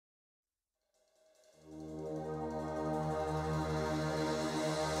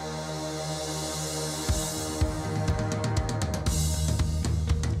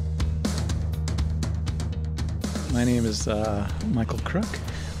My name is Michael Crooke.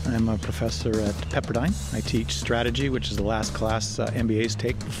 I'm a professor at Pepperdine. I teach strategy, which is the last class MBAs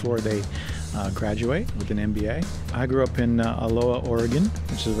take before they graduate with an MBA. I grew up in Aloha, Oregon,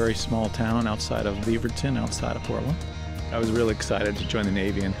 which is a very small town outside of Beaverton, outside of Portland. I was really excited to join the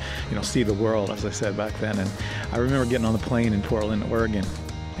Navy and, see the world, as I said back then. And I remember getting on the plane in Portland, Oregon,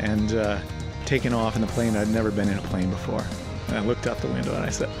 and taking off in the plane. I'd never been in a plane before. And I looked out the window and I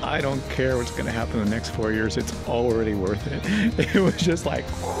said, I don't care what's going to happen in the next 4 years. It's already worth it. It was just like,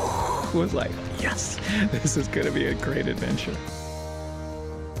 it was like, yes, this is going to be a great adventure.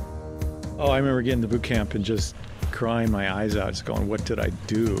 Oh, I remember getting to boot camp and just crying my eyes out, just going, what did I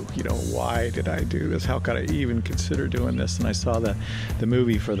do? Why did I do this? How could I even consider doing this? And I saw the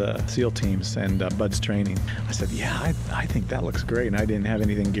movie for the SEAL teams and Bud's training. I said, yeah, I think that looks great. And I didn't have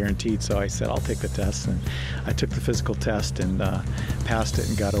anything guaranteed, so I said, I'll take the test. And I took the physical test and passed it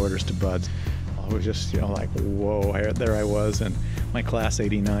and got orders to Bud's. I was just, like, whoa, there I was. And my class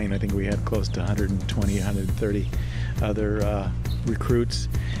 89, I think we had close to 120, 130 other recruits.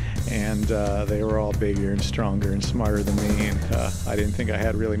 And they were all bigger and stronger and smarter than me, and I didn't think I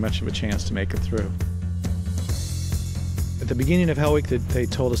had really much of a chance to make it through. At the beginning of Hell Week, they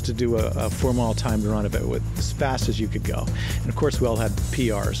told us to do a 4-mile timed run of it with as fast as you could go. And of course, we all had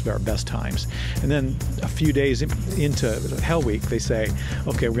PRs, our best times. And then a few days into Hell Week, they say,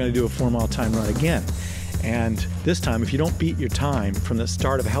 okay, we're going to do a 4-mile time run again. And this time, if you don't beat your time from the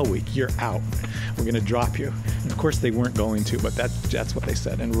start of Hell Week, you're out. We're going to drop you. And of course, they weren't going to, but that's what they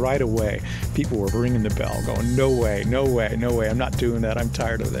said. And right away, people were ringing the bell, going, no way, no way, no way. I'm not doing that. I'm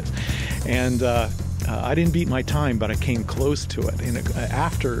tired of this. And I didn't beat my time, but I came close to it. And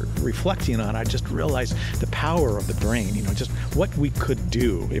after reflecting on it, I just realized the power of the brain, just what we could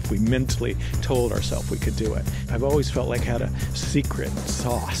do if we mentally told ourselves we could do it. I've always felt like I had a secret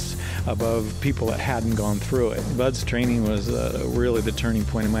sauce above people that hadn't gone through it. Bud's training was really the turning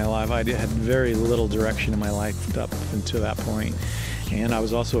point in my life. I had very little direction in my life up until that point. And I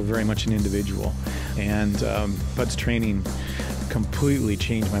was also very much an individual. And Bud's training completely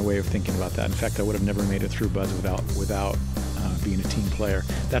changed my way of thinking about that. In fact, I would have never made it through Bud's without being a team player.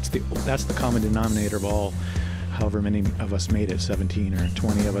 That's the common denominator of all, however many of us made it, 17 or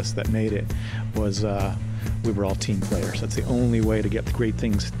 20 of us that made it, was we were all team players. That's the only way to get the great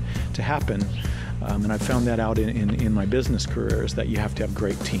things to happen. And I found that out in my business career, is that you have to have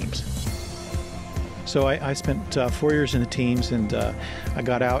great teams. So I spent 4 years in the teams, and I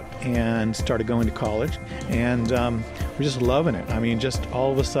got out and started going to college, and we're just loving it. I mean, just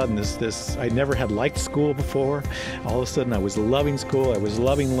all of a sudden, I never had liked school before. All of a sudden, I was loving school. I was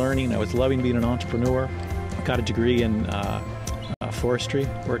loving learning. I was loving being an entrepreneur. Got a degree in forestry,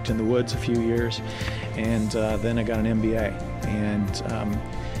 worked in the woods a few years, and then I got an MBA. And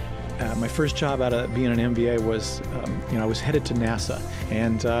my first job out of being an MBA was, I was headed to NASA,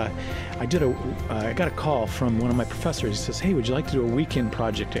 and I got a call from one of my professors. He says, hey, would you like to do a weekend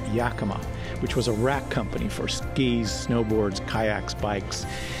project at Yakima, which was a rack company for skis, snowboards, kayaks, bikes,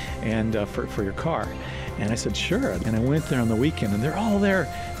 and for your car. And I said, sure. And I went there on the weekend, and they're all there.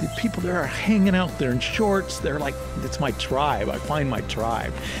 The people there are hanging out there in shorts. They're like, it's my tribe. I find my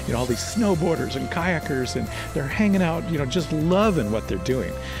tribe. All these snowboarders and kayakers, and they're hanging out, just loving what they're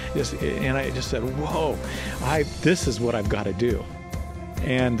doing. And I just said, whoa, this is what I've got to do.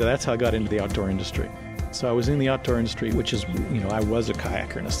 And that's how I got into the outdoor industry. So I was in the outdoor industry, which is, I was a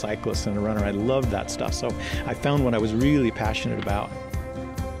kayaker and a cyclist and a runner. I loved that stuff. So I found what I was really passionate about.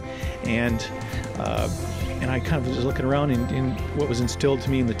 And I kind of was looking around, and what was instilled to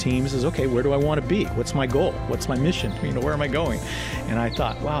me in the teams is, okay, where do I want to be? What's my goal? What's my mission? Where am I going? And I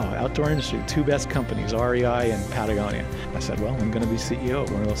thought, wow, outdoor industry, 2 best companies, REI and Patagonia. I said, well, I'm going to be CEO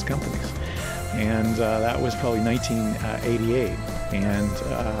of one of those companies. And that was probably 1988. And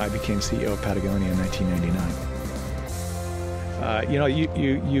I became CEO of Patagonia in 1999.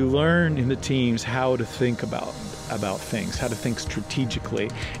 You learn in the teams how to think about things, how to think strategically,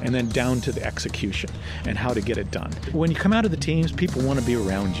 and then down to the execution and how to get it done. When you come out of the teams, people want to be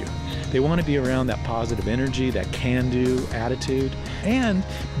around you. They want to be around that positive energy, that can-do attitude. And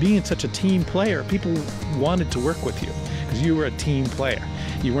being such a team player, people wanted to work with you because you were a team player.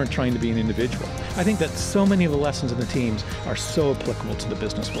 You weren't trying to be an individual. I think that so many of the lessons in the teams are so applicable to the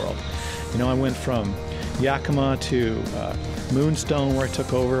business world. I went from Yakima to Moonstone, where I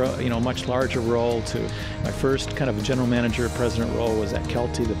took over a much larger role, to my first kind of general manager, president role was at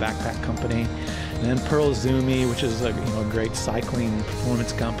Kelty, the backpack company. And then Pearl Izumi, which is a great cycling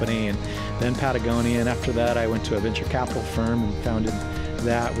performance company, and then Patagonia. And after that, I went to a venture capital firm and founded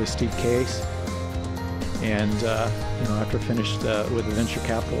that with Steve Case. And after I finished with venture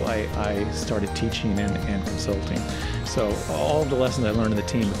capital, I started teaching and consulting. So all of the lessons I learned in the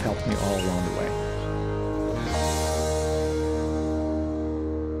team have helped me all along the way.